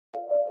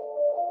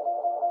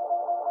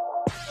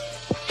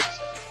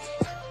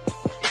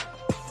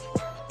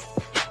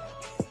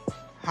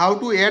How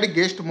to add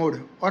guest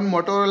mode on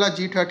Motorola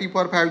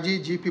G34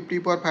 5G,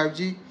 G54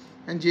 5G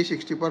and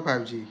G64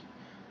 5G.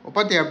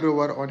 Open the app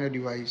drawer on your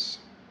device.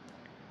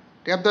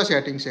 Tap the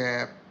settings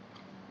app.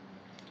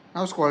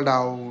 Now scroll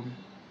down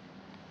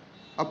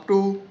up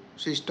to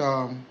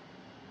system.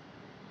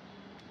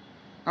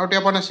 Now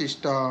tap on a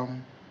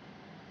system.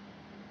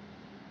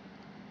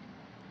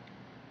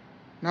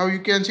 Now you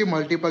can see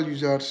multiple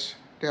users.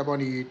 Tap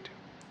on it.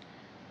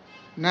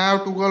 Now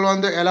toggle on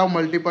the allow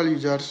multiple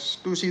users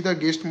to see the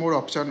guest mode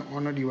option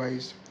on a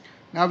device.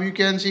 Now you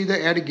can see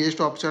the add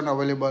guest option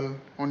available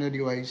on your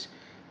device.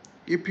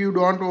 If you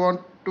don't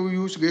want to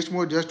use guest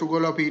mode, just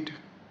toggle off it.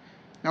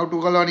 Now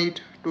toggle on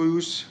it to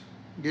use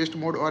guest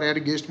mode or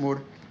add guest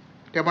mode.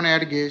 Tap on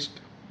add guest.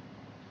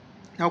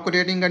 Now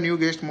creating a new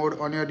guest mode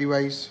on your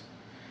device.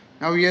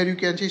 Now here you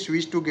can see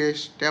switch to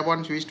guest. Tap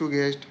on switch to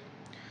guest.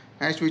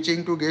 And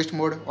switching to guest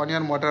mode on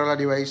your Motorola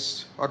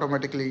device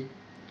automatically.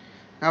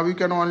 Now you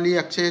can only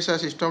access a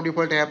system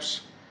default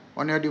apps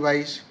on your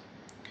device.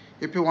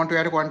 If you want to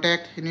add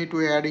contact, you need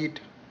to add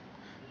it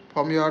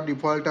from your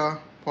default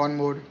phone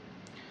mode.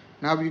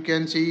 Now you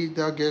can see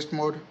the guest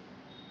mode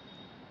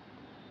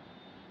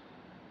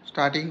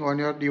starting on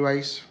your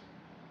device.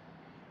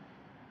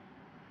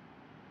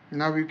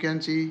 Now you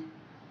can see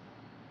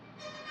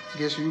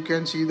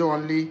the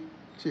only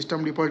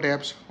system default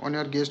apps on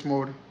your guest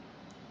mode.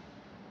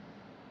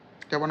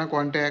 Tap on a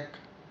contact.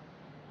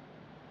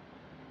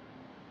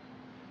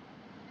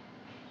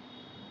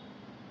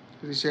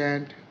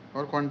 Recent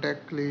or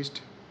contact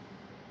list.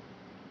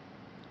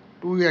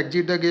 To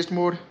exit the guest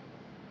mode,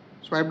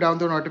 swipe down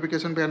the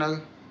notification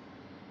panel.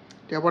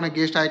 Tap on a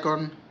guest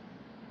icon.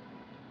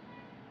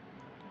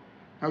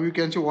 Now you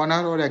can see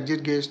owner or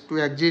exit guest. To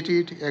exit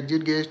it,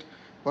 exit guest.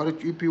 Or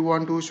if you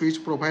want to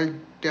switch profile,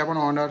 tap on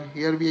owner.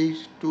 Here we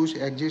choose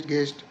exit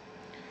guest.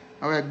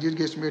 Now exit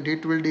guest mode,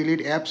 it will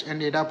delete apps and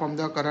data from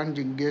the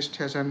current guest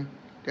session.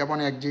 Tap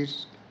on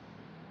exit.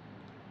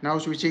 Now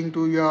switching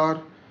to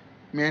your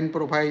main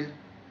profile.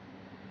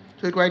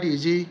 So it's quite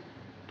easy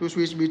to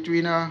switch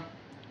between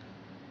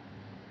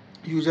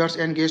users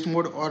and guest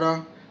mode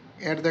or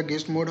add the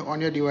guest mode on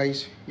your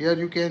device. Here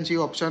you can see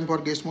option for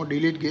guest mode: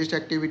 delete guest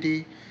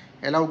activity,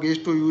 allow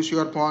guest to use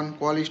your phone,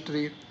 call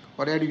history,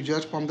 or add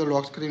users from the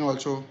lock screen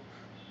also.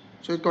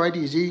 So it's quite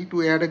easy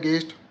to add a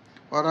guest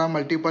or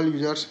multiple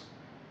users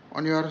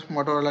on your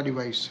Motorola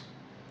device.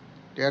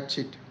 That's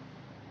it.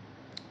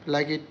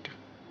 Like it,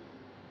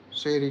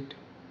 share it.